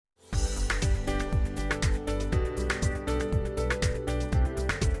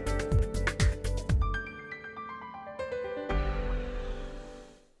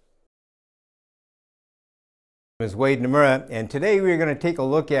Is Wade Nomura, and today we're going to take a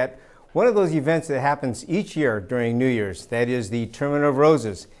look at one of those events that happens each year during New Year's. That is the Tournament of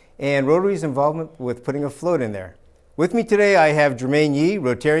Roses and Rotary's involvement with putting a float in there. With me today I have Jermaine Yee,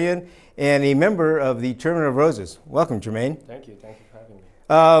 Rotarian and a member of the Tournament of Roses. Welcome, Jermaine. Thank you for having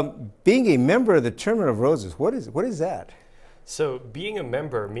me. Being a member of the Tournament of Roses, what is that? So being a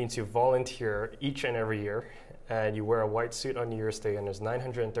member means you volunteer each and every year and you wear a white suit on New Year's Day, and there's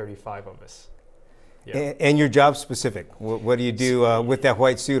 935 of us. Yeah. And your job specific, what do you do with that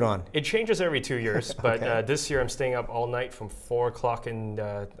white suit on? It changes every 2 years, but Okay. This year I'm staying up all night from 4 o'clock on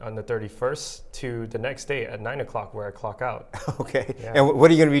the 31st to the next day at 9 o'clock where I clock out. Okay, Yeah. and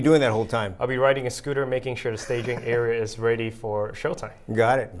what are you going to be doing that whole time? I'll be riding a scooter, making sure the staging area is ready for showtime.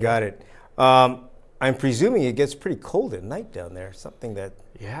 Got it. I'm presuming it gets pretty cold at night down there, something that...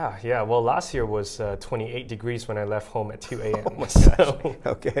 Yeah. Well, last year was 28 degrees when I left home at 2 a.m. Oh my So, gosh.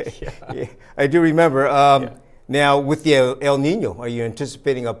 Okay. Yeah. I do remember. Yeah. Now, with the El Nino, are you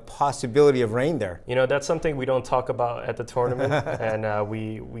anticipating a possibility of rain there? You know, that's something we don't talk about at the tournament, and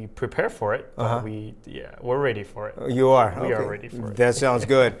we prepare for it. But we're ready for it. You are? We Okay. are ready for it. That sounds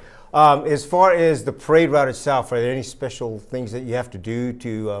good. As far as the parade route itself, are there any special things that you have to do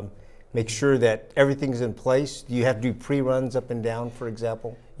to make sure that everything's in place? Do you have to do pre-runs up and down, for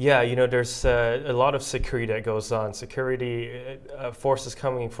example? Yeah, you know, there's a lot of security that goes on. Security forces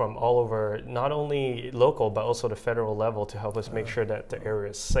coming from all over, not only local, but also the federal level to help us make sure that the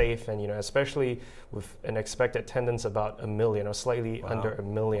area is safe. And, you know, especially with an expected attendance about 1 million or slightly under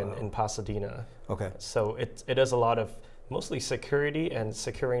 1 million in Pasadena. Okay. So it is a lot of mostly security and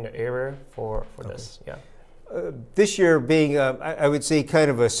securing the area for this, yeah. This year being, I would say,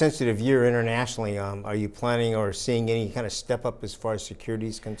 kind of a sensitive year internationally, are you planning or seeing any kind of step up as far as security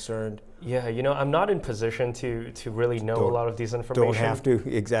is concerned? Yeah, you know, I'm not in position to really know a lot of these information. Don't have to,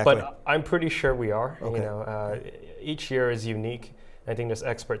 exactly. But I'm pretty sure we are. Okay. You know, each year is unique. I think there's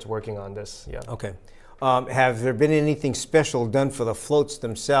experts working on this, yeah. Okay. Have there been anything special done for the floats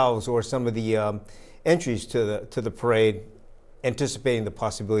themselves or some of the entries to the parade, anticipating the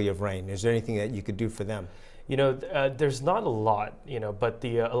possibility of rain? Is there anything that you could do for them? You know, there's not a lot, you know, but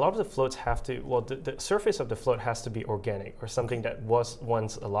a lot of the floats have to, well, the surface of the float has to be organic or something that was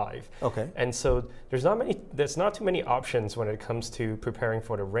once alive. Okay. And so there's not too many options when it comes to preparing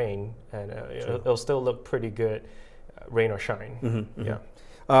for the rain, and it'll still look pretty good, rain or shine. Mm-hmm,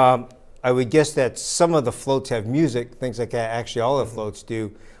 yeah. I would guess that some of the floats have music, things like that. Actually, all the floats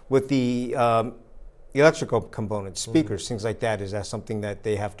do. With the electrical components, speakers, things like that, is that something that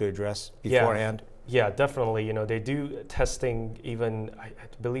they have to address beforehand? Yeah, definitely. You know, they do testing even, I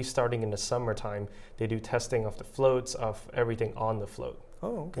believe starting in the summertime, they do testing of the floats, of everything on the float.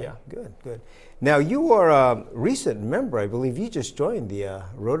 Oh, okay. Yeah. Good. Now, you are a recent member, I believe. You just joined the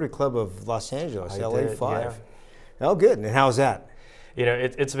Rotary Club of Los Angeles, LA5. Yeah. Oh, good. And how's that? You know,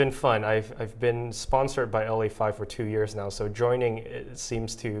 it's been fun. I've been sponsored by LA5 for 2 years now, so joining it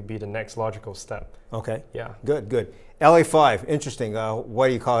seems to be the next logical step. Okay. Yeah. Good. LA5, interesting. Why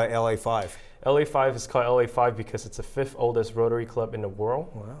do you call it LA5? LA5 is called LA5 because it's the 5th oldest Rotary Club in the world.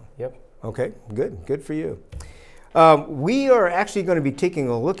 Wow. Yep. Okay, good for you. We are actually going to be taking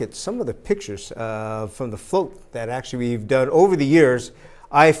a look at some of the pictures from the float that actually we've done over the years.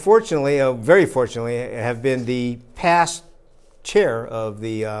 I fortunately, very fortunately, have been the past chair of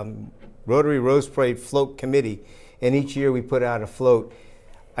the Rotary Rose Parade Float Committee, and each year we put out a float.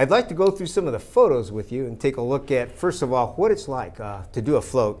 I'd like to go through some of the photos with you and take a look at, first of all, what it's like to do a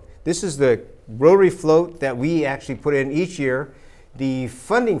float. This is the Rotary float that we actually put in each year. The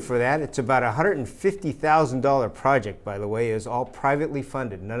funding for that, it's about a $150,000 project, by the way, is all privately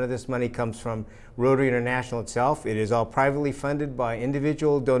funded. None of this money comes from Rotary International itself. It is all privately funded by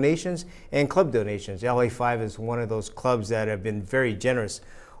individual donations and club donations. LA5 is one of those clubs that have been very generous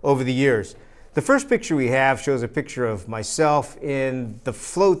over the years. The first picture we have shows a picture of myself in the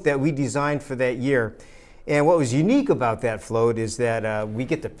float that we designed for that year. And what was unique about that float is that we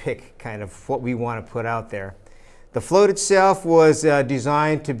get to pick kind of what we want to put out there. The float itself was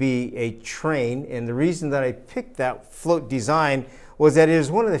designed to be a train, and the reason that I picked that float design was that it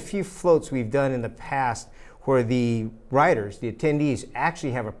is one of the few floats we've done in the past where the riders, the attendees,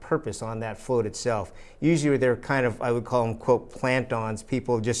 actually have a purpose on that float itself. Usually they're kind of, I would call them, quote, plant-ons,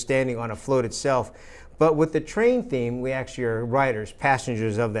 people just standing on a float itself. But with the train theme, we actually are riders,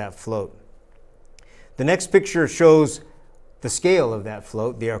 passengers of that float. The next picture shows the scale of that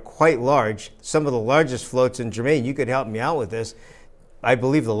float. They are quite large. Some of the largest floats, and Jermaine, you could help me out with this. I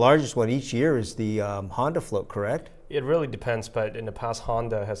believe the largest one each year is the Honda float, correct? It really depends, but in the past,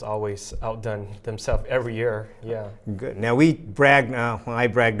 Honda has always outdone themselves every year. Yeah. Good. Now we bragged. I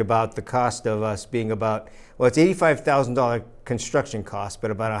bragged about the cost of us being about, well, it's $85,000 construction cost,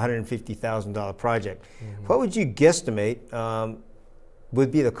 but about $150,000 project. Mm-hmm. What would you guesstimate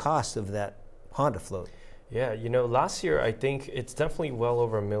would be the cost of that Honda float? Yeah, you know, last year I think it's definitely well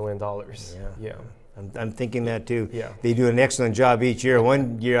over $1 million. Yeah. I'm thinking that too. Yeah. They do an excellent job each year.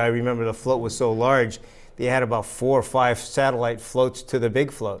 One year I remember the float was so large, they had about 4 or 5 satellite floats to the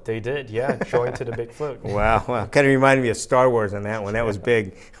big float. They did, yeah, joined to the big float. Wow, kind of reminded me of Star Wars on that one. That was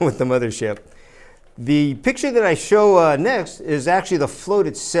big with the mothership. The picture that I show next is actually the float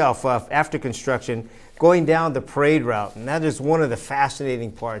itself after construction going down the parade route. And that is one of the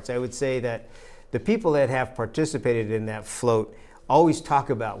fascinating parts. I would say that the people that have participated in that float always talk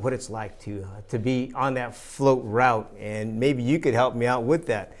about what it's like to be on that float route. And maybe you could help me out with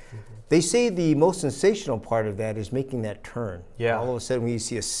that. Mm-hmm. They say the most sensational part of that is making that turn. Yeah. All of a sudden when you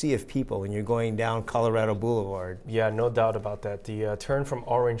see a sea of people when you're going down Colorado Boulevard. Yeah, no doubt about that. The turn from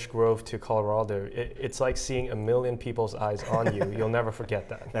Orange Grove to Colorado, it's like seeing 1 million people's eyes on you. You'll never forget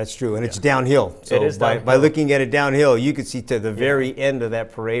that. That's true, and it's downhill. So it is downhill. By looking at it downhill, you could see to the very end of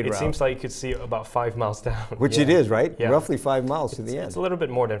that parade route. It seems like you could see about 5 miles down. Which it is, right? Yeah. Roughly 5 miles to the end. It's a little bit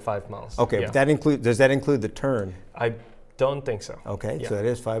more than 5 miles. Okay, but does that include the turn? I don't think so. Okay, so it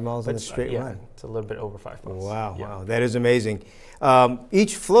is 5 miles in a straight run. It's a little bit over 5 miles. Wow, wow, that is amazing.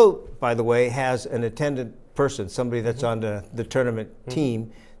 Each float, by the way, has an attendant person, somebody that's on the tournament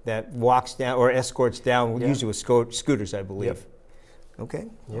team that walks down or escorts down, usually with scooters, I believe. Yep. Okay,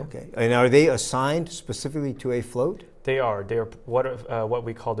 okay. And are they assigned specifically to a float? They are. They are what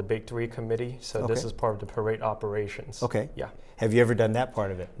we call the Big Three Committee. So this is part of the parade operations. Okay. Yeah. Have you ever done that part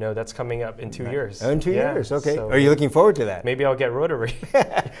of it? No, that's coming up in 2 years. Oh, in 2 years, okay. So are you looking forward to that? Maybe I'll get Rotary.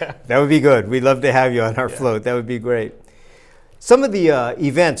 That would be good. We'd love to have you on our float. That would be great. Some of the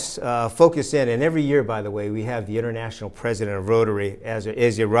events focus in, and every year, by the way, we have the international president of Rotary as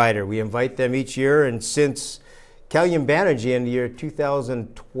a rider. We invite them each year, and since Kalyan Banerjee in the year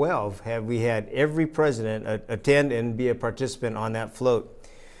 2012, we had every president attend and be a participant on that float.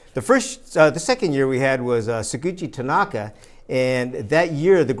 The second year we had was Saguchi Tanaka, and that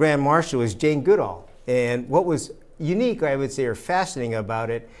year the Grand Marshal was Jane Goodall. And what was unique, I would say, or fascinating about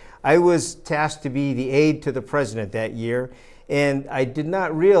it, I was tasked to be the aide to the president that year, and I did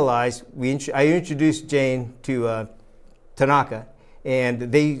not realize, I introduced Jane to Tanaka,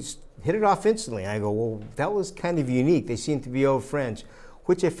 and they hit it off instantly. I go, well, that was kind of unique. They seemed to be old friends,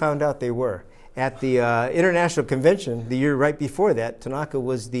 which I found out they were. At the International Convention, the year right before that, Tanaka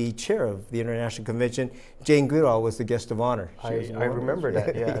was the chair of the International Convention. Jane Goodall was the guest of honor. I remember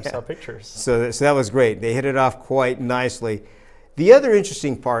that, yeah. I saw pictures. So that was great. They hit it off quite nicely. The other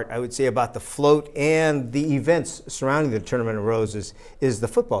interesting part, I would say, about the float and the events surrounding the Tournament of Roses is the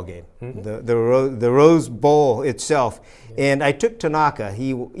football game, the Rose Bowl itself. Yeah. And I took Tanaka.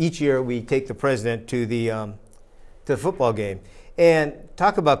 Each year we take the president to the football game. And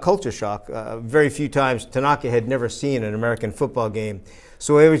talk about culture shock. Very few times Tanaka had never seen an American football game.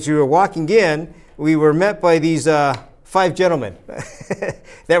 So as we were walking in, we were met by these 5 gentlemen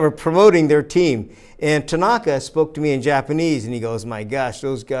that were promoting their team. And Tanaka spoke to me in Japanese, and he goes, my gosh,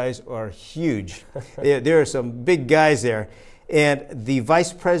 those guys are huge. There are some big guys there. And the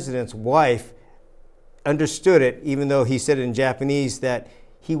vice president's wife understood it, even though he said it in Japanese, that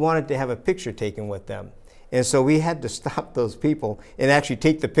he wanted to have a picture taken with them. And so we had to stop those people and actually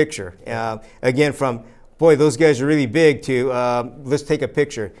take the picture. Again, from, boy, those guys are really big, to let's take a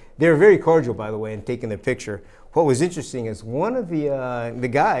picture. They were very cordial, by the way, in taking the picture. What was interesting is one of the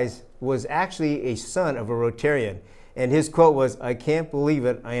guys was actually a son of a Rotarian. And his quote was, I can't believe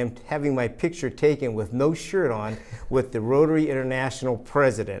it, I am having my picture taken with no shirt on with the Rotary International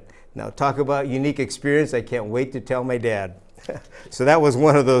president. Now, talk about unique experience. I can't wait to tell my dad. So that was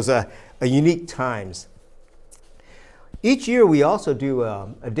one of those unique times. Each year we also do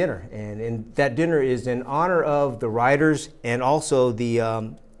a dinner, and that dinner is in honor of the riders and also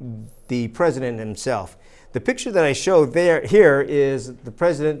the president himself. The picture that I show here is the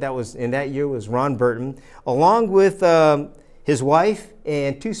president that was in that year was Ron Burton, along with his wife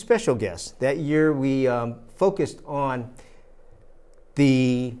and 2 special guests. That year we focused on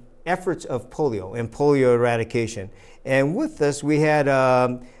the efforts of polio and polio eradication. And with us we had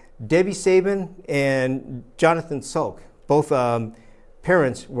Debbie Sabin and Jonathan Salk. Both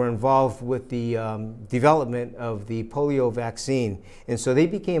parents were involved with the development of the polio vaccine. And so they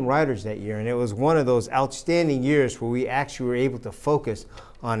became riders that year. And it was one of those outstanding years where we actually were able to focus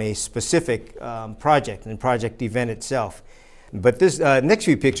on a specific project and project event itself. But this next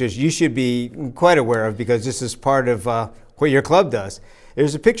few pictures you should be quite aware of because this is part of what your club does.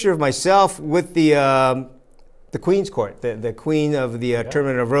 There's a picture of myself with the Queen's Court, the Queen of the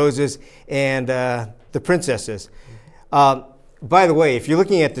Tournament of Roses, and the princesses. By the way, if you're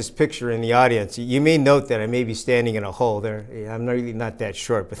looking at this picture in the audience, you may note that I may be standing in a hole. I'm really not that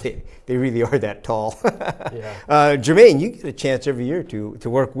short, but they really are that tall. Jermaine, you get a chance every year to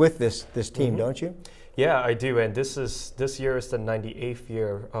work with this team, don't you? Yeah, I do, and this year is the 98th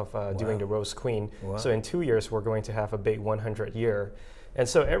year of doing the Rose Queen. Wow. So in 2 years, we're going to have a big 100 year. And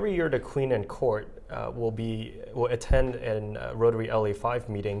so every year, the Queen and Court will attend a Rotary LA5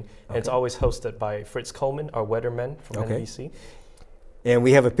 meeting, and it's always hosted by Fritz Coleman, our weatherman from NBC. And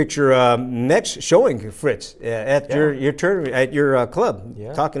we have a picture next showing Fritz at your tournament at your club,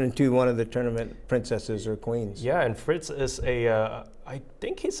 talking to one of the tournament princesses or queens. Yeah, and Fritz is I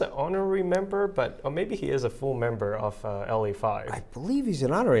think he's an honorary member, or maybe he is a full member of LA5. I believe he's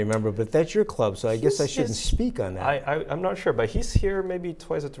an honorary member, but that's your club, so I guess I shouldn't speak on that. I'm not sure, but he's here maybe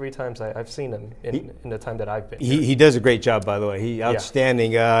twice or three times. I've seen him in the time that I've been here. He does a great job, by the way. He's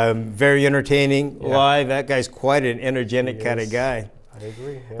outstanding, very entertaining live. That guy's quite an energetic kind of guy. I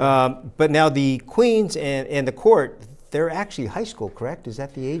agree. Yeah. But now the Queens and the Court, they're actually high school, correct? Is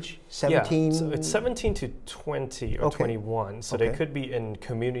that the age? 17? Yeah, so it's 17 to 20 or 21. So they could be in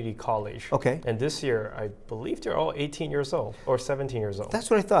community college. Okay. And this year, I believe they're all 18 years old or 17 years old. That's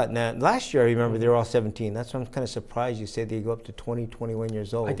what I thought. Now, last year, I remember they were all 17. That's why I'm kind of surprised you said they go up to 20, 21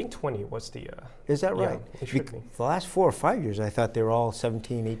 years old. I think 20 was the... Is that right? Yeah, it should be. The last 4 or 5 years, I thought they were all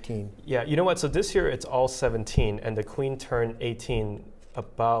 17, 18. Yeah, you know what? So this year, it's all 17, and the Queen turned 18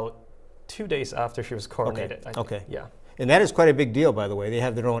 about 2 days after she was coronated. Okay. Yeah. And that is quite a big deal, by the way. They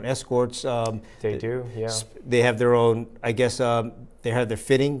have their own escorts. They do, yeah. They have their own, I guess, they have their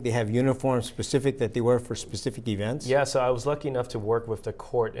fitting. They have uniforms specific that they wear for specific events. Yeah, so I was lucky enough to work with the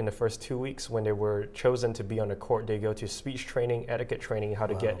court in the first 2 weeks when they were chosen to be on the court. They go to speech training, etiquette training, how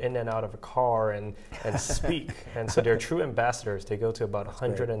to get in and out of a car and speak. And so they're true ambassadors. They go to about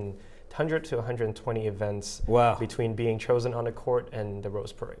 100 to 120 events between being chosen on the court and the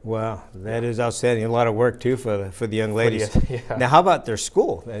Rose Parade. Wow, that is outstanding. A lot of work too for the young ladies. Now, how about their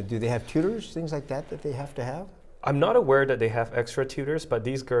school? Do they have tutors, things like that they have to have? I'm not aware that they have extra tutors, but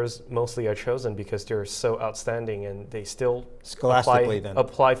these girls mostly are chosen because they're so outstanding and they still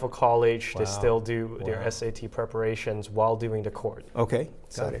apply for college. They still do their SAT preparations while doing the court. Okay,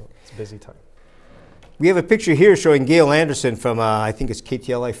 got it. It's a busy time. We have a picture here showing Gail Anderson from, I think it's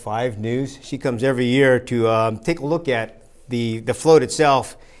KTLA 5 News. She comes every year to take a look at the float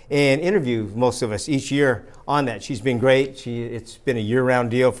itself and interview most of us each year on that. She's been great. It's been a year-round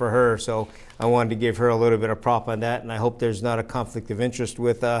deal for her, so I wanted to give her a little bit of prop on that, and I hope there's not a conflict of interest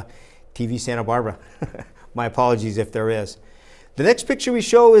with TV Santa Barbara. My apologies if there is. The next picture we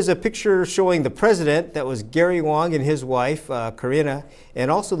show is a picture showing the president. That was Gary Wong and his wife, Karina, and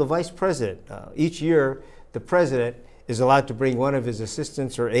also the vice president. Each year, the president is allowed to bring one of his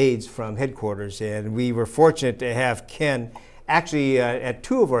assistants or aides from headquarters, and we were fortunate to have Ken actually at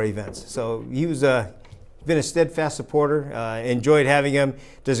 2 of our events. So he was been a steadfast supporter, enjoyed having him,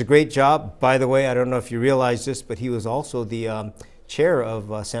 does a great job. By the way, I don't know if you realize this, but he was also the chair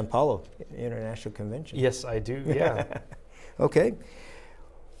of Sao Paulo International Convention. Yes, I do, yeah. Okay.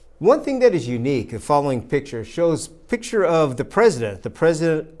 One thing that is unique, the following picture shows picture of the president,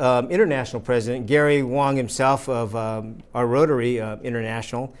 international president, Gary Wong himself of our Rotary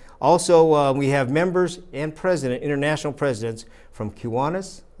International. Also, we have members and international presidents from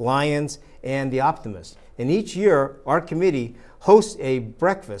Kiwanis, Lions, and the Optimist. And each year, our committee hosts a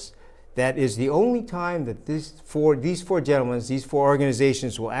breakfast that is the only time that these four gentlemen, these 4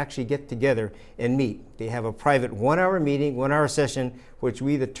 organizations will actually get together and meet. They have a private 1-hour meeting, 1-hour session, which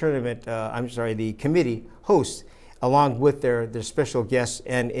we, the committee, hosts along with their special guests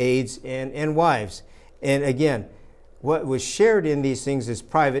and aides and wives. And again, what was shared in these things is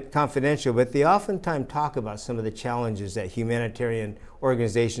private, confidential, but they oftentimes talk about some of the challenges that humanitarian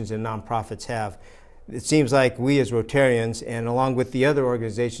organizations and nonprofits have. It seems like we as Rotarians and along with the other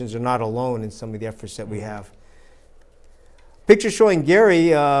organizations are not alone in some of the efforts that we have. Picture showing Gary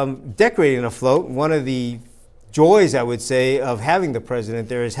decorating a float. One of the joys, I would say, of having the president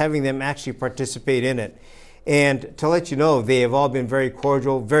there is having them actually participate in it. And to let you know, they have all been very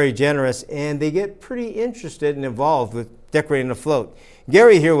cordial, very generous, and they get pretty interested and involved with decorating the float.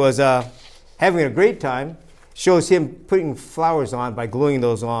 Gary here was having a great time. Shows him putting flowers on by gluing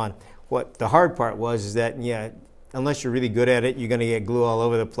those on. What the hard part was is that, unless you're really good at it, you're going to get glue all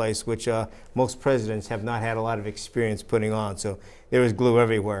over the place, which most presidents have not had a lot of experience putting on. So there was glue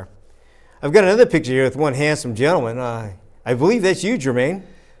everywhere. I've got another picture here with one handsome gentleman. I believe that's you, Jermaine.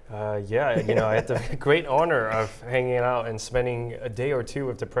 Yeah, you know, I had the great honor of hanging out and spending a day or two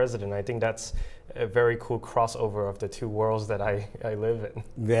with the president. I think that's a very cool crossover of the two worlds that I live in.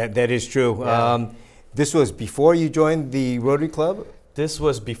 That is true. Yeah. This was before you joined the Rotary Club? This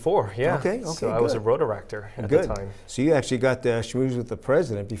was before, yeah. Okay, so good. I was a Rotaractor at Good. the time. So you actually got the schmooze with the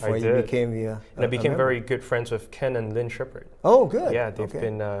president before you became the and I became very good friends with Ken and Lynn Shippert. Oh, good. Yeah, they've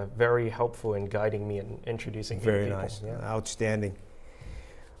been very helpful in guiding me and introducing me to people. Very nice. Yeah. Outstanding.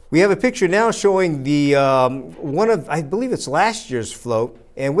 We have a picture now showing the one of, I believe it's last year's float,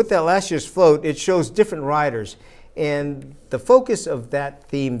 and with that last year's float, it shows different riders. And the focus of that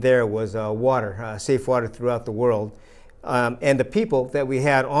theme there was water, safe water throughout the world. And the people that we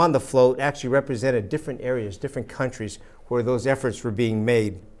had on the float actually represented different areas, different countries where those efforts were being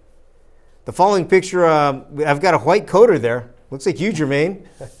made. The following picture, I've got a white coater there. Looks like you, Jermaine.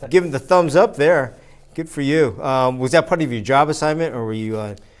 Give him the thumbs up there. Good for you. Was that part of your job assignment, or were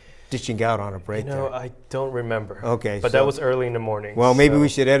you ditching out on a break? You know, I don't remember. Okay. But that was early in the morning. Well, maybe we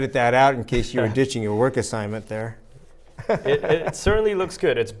should edit that out in case you were ditching your work assignment there. It certainly looks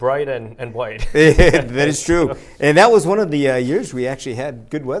good. It's bright and white. That is true. And that was one of the years we actually had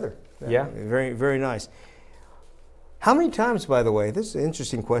good weather. Yeah. Very, very nice. How many times, by the way, this is an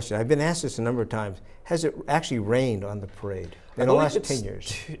interesting question. I've been asked this a number of times. Has it actually rained on the parade in the last 10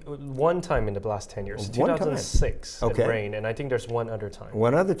 years? One time in the last 10 years. One 2006 it rained, and I think there's one other time.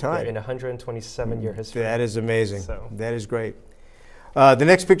 One other time. Yeah, in 127-year history. That is amazing. So. That is great. The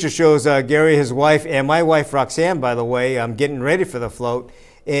next picture shows Gary, his wife, and my wife, Roxanne, by the way, getting ready for the float.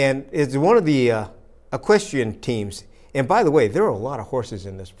 And it's one of the equestrian teams. And by the way, there are a lot of horses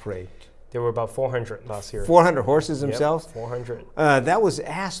in this parade. There were about 400 last year. 400 horses themselves? Yep, 400. That was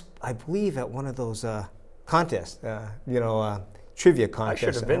asked, I believe, at one of those contests, trivia contests. I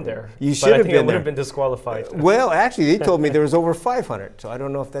should have been there. You should have been there. I would have been disqualified. Well, actually, they told me there was over 500, so I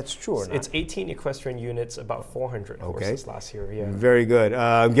don't know if that's true or not. It's 18 equestrian units, about 400 horses last year, yeah. Very good.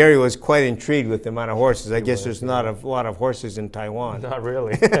 Gary was quite intrigued with the amount of horses. I guess there's not a lot of horses in Taiwan. Not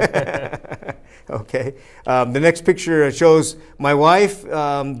really. Okay. The next picture shows my wife,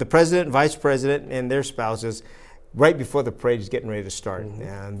 the president, vice president, and their spouses right before the parade is getting ready to start.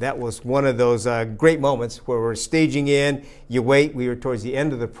 And that was one of those great moments where we're staging in, you wait. We were towards the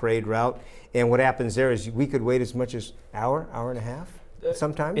end of the parade route. And what happens there is we could wait as much as hour and a half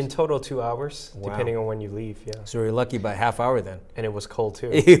sometimes. In total 2 hours, depending on when you leave, yeah. So you're lucky by half hour then. And it was cold too.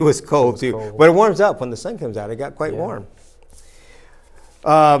 It was cold too. But it warms up when the sun comes out. It got quite warm.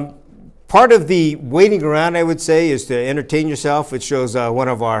 Part of the waiting around, I would say, is to entertain yourself. It shows one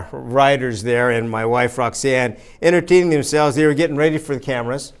of our riders there and my wife, Roxanne, entertaining themselves. They were getting ready for the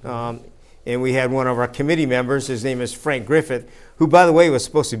cameras. And we had one of our committee members, his name is Frank Griffith, who, by the way, was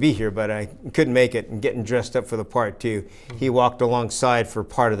supposed to be here, but I couldn't make it, and getting dressed up for the part, too. He walked alongside for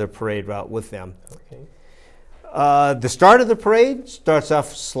part of the parade route with them. Okay. The start of the parade starts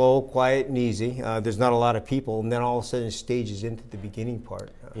off slow, quiet, and easy. There's not a lot of people, and then all of a sudden it stages into the beginning part.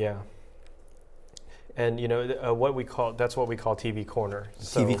 Yeah. And you know that's what we call TV corner.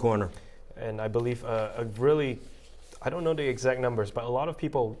 TV corner. And I believe really, I don't know the exact numbers, but a lot of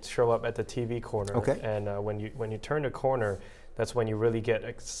people show up at the TV corner. Okay. And when you turn the corner, that's when you really get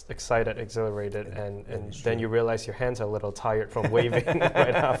excited, exhilarated, and then you realize your hands are a little tired from waving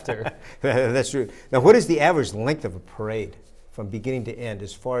right after. That's true. Now, what is the average length of a parade from beginning to end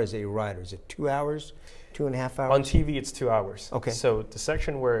as far as a rider? Is it 2 hours? 2.5 hours? On TV, it's 2 hours. Okay. So the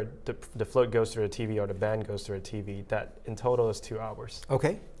section where the float goes through the TV or the band goes through the TV, that in total is 2 hours.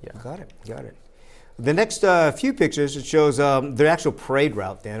 Okay. Yeah. Got it. The next few pictures, it shows the actual parade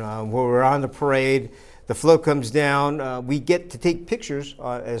route then, where we're on the parade, the float comes down. We get to take pictures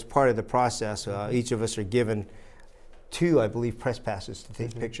as part of the process. Each of us are given 2, I believe, press passes to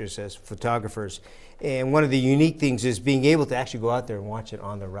take pictures as photographers. And one of the unique things is being able to actually go out there and watch it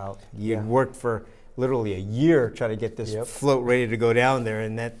on the route. You worked for literally a year trying to get this float ready to go down there,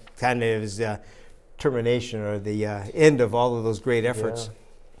 and that kind of is the termination or the end of all of those great efforts.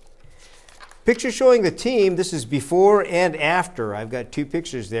 Picture showing the team. This is before and after. I've got 2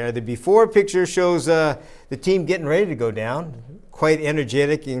 pictures there. The before picture shows the team getting ready to go down, quite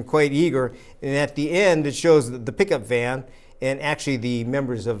energetic and quite eager. And at the end, it shows the pickup van and actually the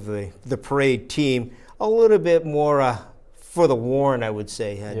members of the parade team a little bit more for the worn, I would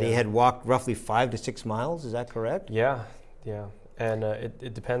say. They had walked roughly 5 to 6 miles. Is that correct? Yeah. And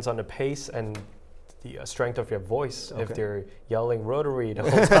it depends on the pace and the strength of your voice if they're yelling Rotary the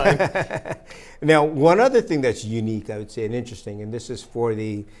whole time. Now, one other thing that's unique, I would say, and interesting, and this is for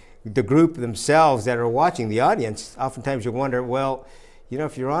the group themselves that are watching, the audience. Oftentimes you wonder, well, you know,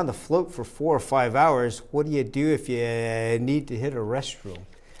 if you're on the float for 4 or 5 hours, what do you do if you need to hit a restroom?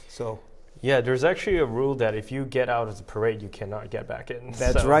 So. Yeah, there's actually a rule that if you get out of the parade, you cannot get back in.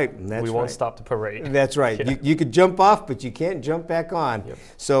 That's right. We won't stop the parade. That's right. Yeah. You could jump off, but you can't jump back on. Yep.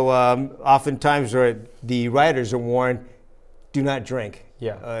 So oftentimes the riders are warned, do not drink.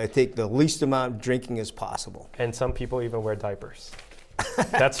 Yeah. Take the least amount of drinking as possible. And some people even wear diapers.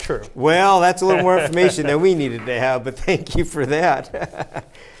 That's true. Well, that's a little more information than we needed to have, but thank you for that.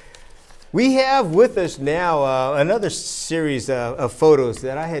 We have with us now another series of photos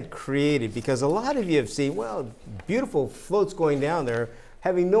that I had created because a lot of you have seen, well, beautiful floats going down there,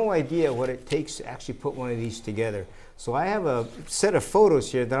 having no idea what it takes to actually put one of these together. So I have a set of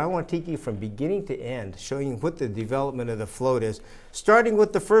photos here that I want to take you from beginning to end, showing you what the development of the float is, starting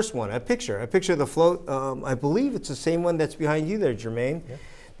with the first one, a picture of the float. I believe it's the same one that's behind you there, Jermaine. Yeah.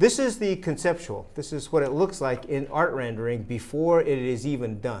 This is the conceptual. This is what it looks like in art rendering before it is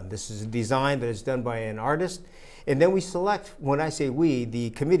even done. This is a design that is done by an artist. And then we select, when I say we, the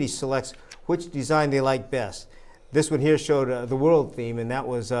committee selects which design they like best. This one here showed the world theme, and that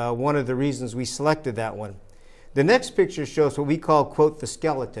was one of the reasons we selected that one. The next picture shows what we call, quote, the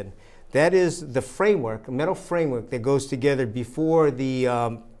skeleton. That is the framework, a metal framework that goes together before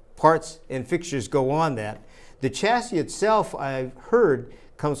the parts and fixtures go on that. The chassis itself, I've heard,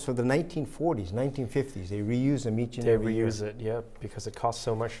 comes from the 1940s, 1950s. They reuse them each and every year. They reuse it, yeah, because it costs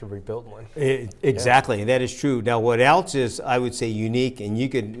so much to rebuild one. Exactly, yeah. That is true. Now, what else is, I would say, unique, and you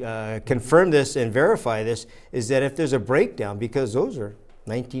could confirm this and verify this, is that if there's a breakdown, because those are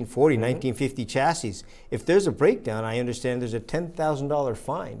 1940, 1950 chassis, if there's a breakdown, I understand there's a $10,000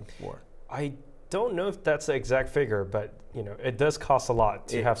 fine for. I don't know if that's the exact figure, but you know, it does cost a lot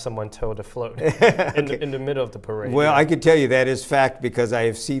to have someone tow the float in the middle of the parade. Well, I can tell you that is fact because I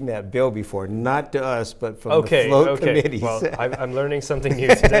have seen that bill before, not to us, but from the float committees. Well, I'm learning something new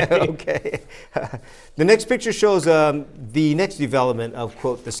today. Okay. The next picture shows the next development of,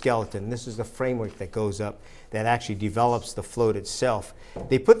 quote, the skeleton. This is the framework that goes up that actually develops the float itself.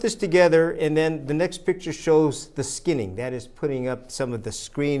 They put this together, and then the next picture shows the skinning. That is putting up some of the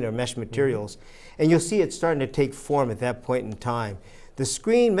screen or mesh materials. And you'll see it starting to take form at that point in time. The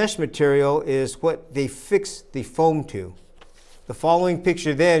screen mesh material is what they fix the foam to. The following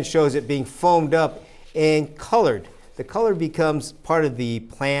picture then shows it being foamed up and colored. The color becomes part of the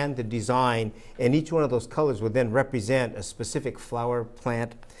plan, the design, and each one of those colors would then represent a specific flower,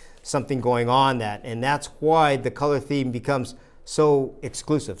 plant, something going on that. And that's why the color theme becomes so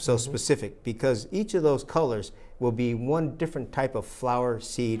exclusive, so specific, because each of those colors will be one different type of flower,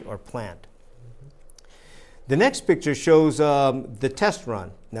 seed, or plant. The next picture shows the test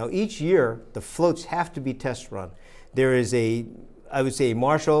run. Now, each year, the floats have to be test run. There is a, I would say, a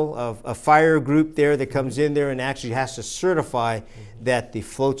marshal, a fire group there that comes in there and actually has to certify that the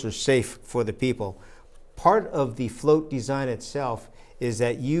floats are safe for the people. Part of the float design itself is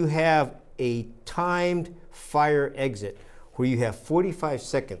that you have a timed fire exit where you have 45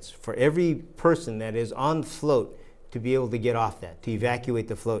 seconds for every person that is on the float to be able to get off that, to evacuate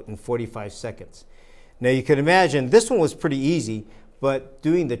the float in 45 seconds. Now you can imagine this one was pretty easy, but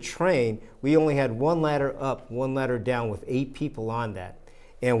doing the train, we only had one ladder up, one ladder down with 8 people on that.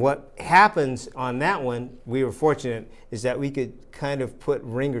 And what happens on that one, we were fortunate, is that we could kind of put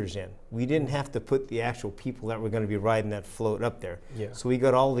ringers in. We didn't have to put the actual people that were going to be riding that float up there. Yeah. So we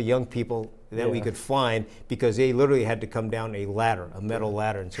got all the young people that we could find because they literally had to come down a ladder, a metal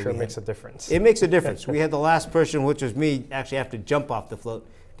ladder. And so it makes a difference. It makes a difference. We had the last person, which was me, actually have to jump off the float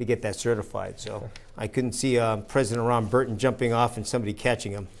to get that certified. So I couldn't see President Ron Burton jumping off and somebody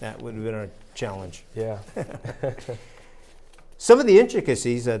catching him. That would have been a challenge. Yeah. Some of the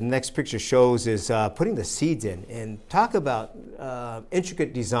intricacies the next picture shows is putting the seeds in. And talk about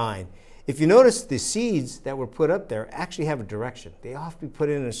intricate design. If you notice, the seeds that were put up there actually have a direction. They have to be put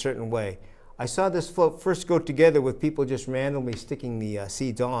in a certain way. I saw this float first go together with people just randomly sticking the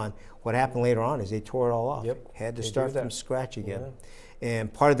seeds on. What happened later on is they tore it all off. Yep. Had to start from scratch again. Yeah.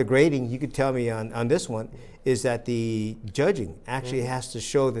 And part of the grading, you could tell me on this one, is that the judging actually has to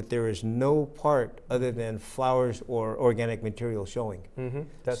show that there is no part other than flowers or organic material showing.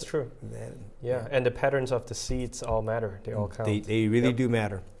 That's true. Yeah, and the patterns of the seeds all matter. They all count. They really do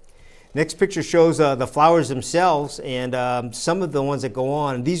matter. Next picture shows the flowers themselves and some of the ones that go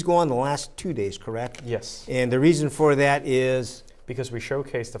on. These go on the last 2 days, correct? Yes. And the reason for that is? Because we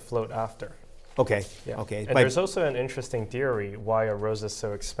showcase the float after. Okay. Yeah. Okay. And there's also an interesting theory why a rose is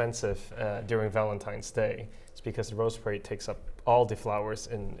so expensive during Valentine's Day. It's because the Rose Parade takes up all the flowers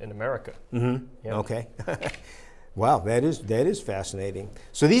in America. Yeah. Okay. Wow, that is fascinating.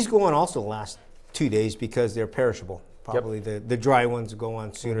 So these go on also the last 2 days because they're perishable. Probably the dry ones go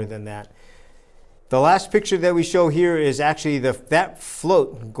on sooner than that. The last picture that we show here is actually that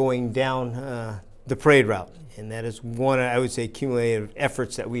float going down the parade route. And that is one, I would say, cumulative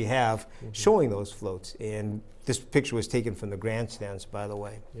efforts that we have showing those floats. And this picture was taken from the grandstands, by the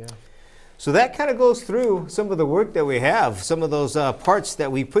way. Yeah. So that kind of goes through some of the work that we have, some of those parts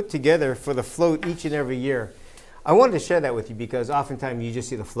that we put together for the float each and every year. I wanted to share that with you because oftentimes you just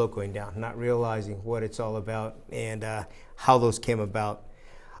see the float going down, not realizing what it's all about and how those came about.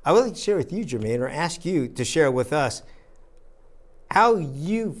 I would like to share with you, Jermaine, or ask you to share with us how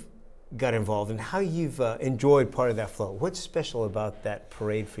you've got involved and how you've enjoyed part of that float. What's special about that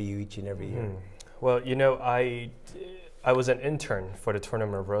parade for you each and every year? Well, you know, I was an intern for the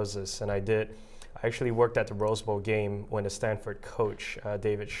Tournament of Roses, and I actually worked at the Rose Bowl game when the Stanford coach,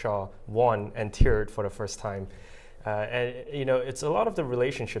 David Shaw, won and teared for the first time. And, you know, it's a lot of the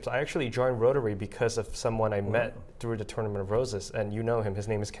relationships. I actually joined Rotary because of someone I met through the Tournament of Roses, and you know him. His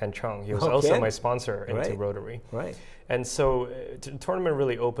name is Ken Chung. He was also my sponsor into Rotary. Right. And so the tournament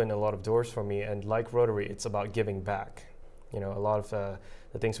really opened a lot of doors for me, and like Rotary, it's about giving back. You know, a lot of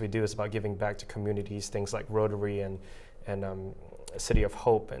the things we do is about giving back to communities, things like Rotary and City of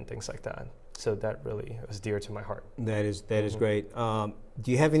Hope and things like that. So that really was dear to my heart. That is great.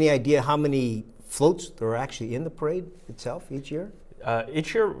 Do you have any idea how many floats are actually in the parade itself each year?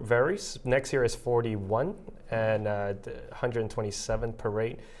 Each year varies. Next year is 41 and the 127th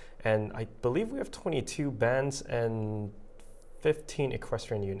parade. And I believe we have 22 bands and 15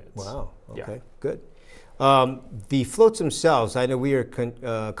 equestrian units. Wow, okay, good. The floats themselves, I know we are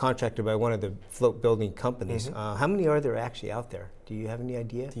contracted by one of the float building companies. How many are there actually out there? Do you have any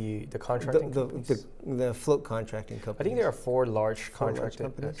idea? The contracting companies? The float contracting companies. I think there are 4 large contracting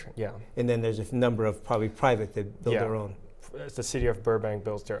companies. Yeah. And then there's a number of probably private that build their own. The city of Burbank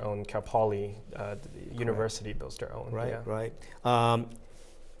builds their own. Cal Poly, the university builds their own. Right, right.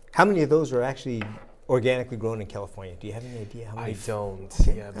 How many of those are actually organically grown in California? Do you have any idea how many? I don't.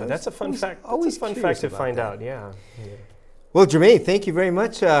 Yeah, but that's a fun fact. Always fun fact to find out. Yeah. Well, Jermaine, thank you very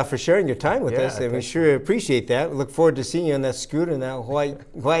much for sharing your time with us, and we sure appreciate that. We look forward to seeing you on that scooter in that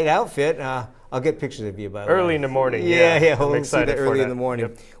white outfit. I'll get pictures of you by the way. Early in the morning. Yeah. I'm excited for early in the morning.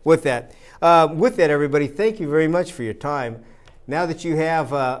 Yep. With that, everybody, thank you very much for your time. Now that you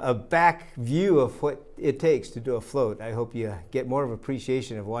have a back view of what it takes to do a float, I hope you get more of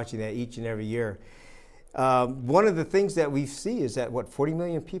appreciation of watching that each and every year. One of the things that we see is that, 40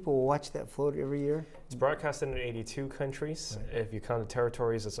 million people will watch that float every year? It's broadcasted in 82 countries. Right. If you count the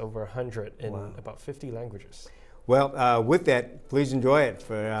territories, it's over 100 in about 50 languages. Well, with that, please enjoy it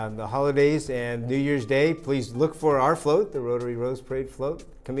for the holidays and New Year's Day. Please look for our float, the Rotary Rose Parade Float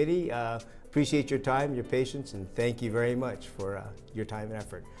Committee. Appreciate your time, your patience, and thank you very much for your time and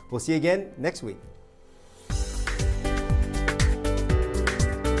effort. We'll see you again next week.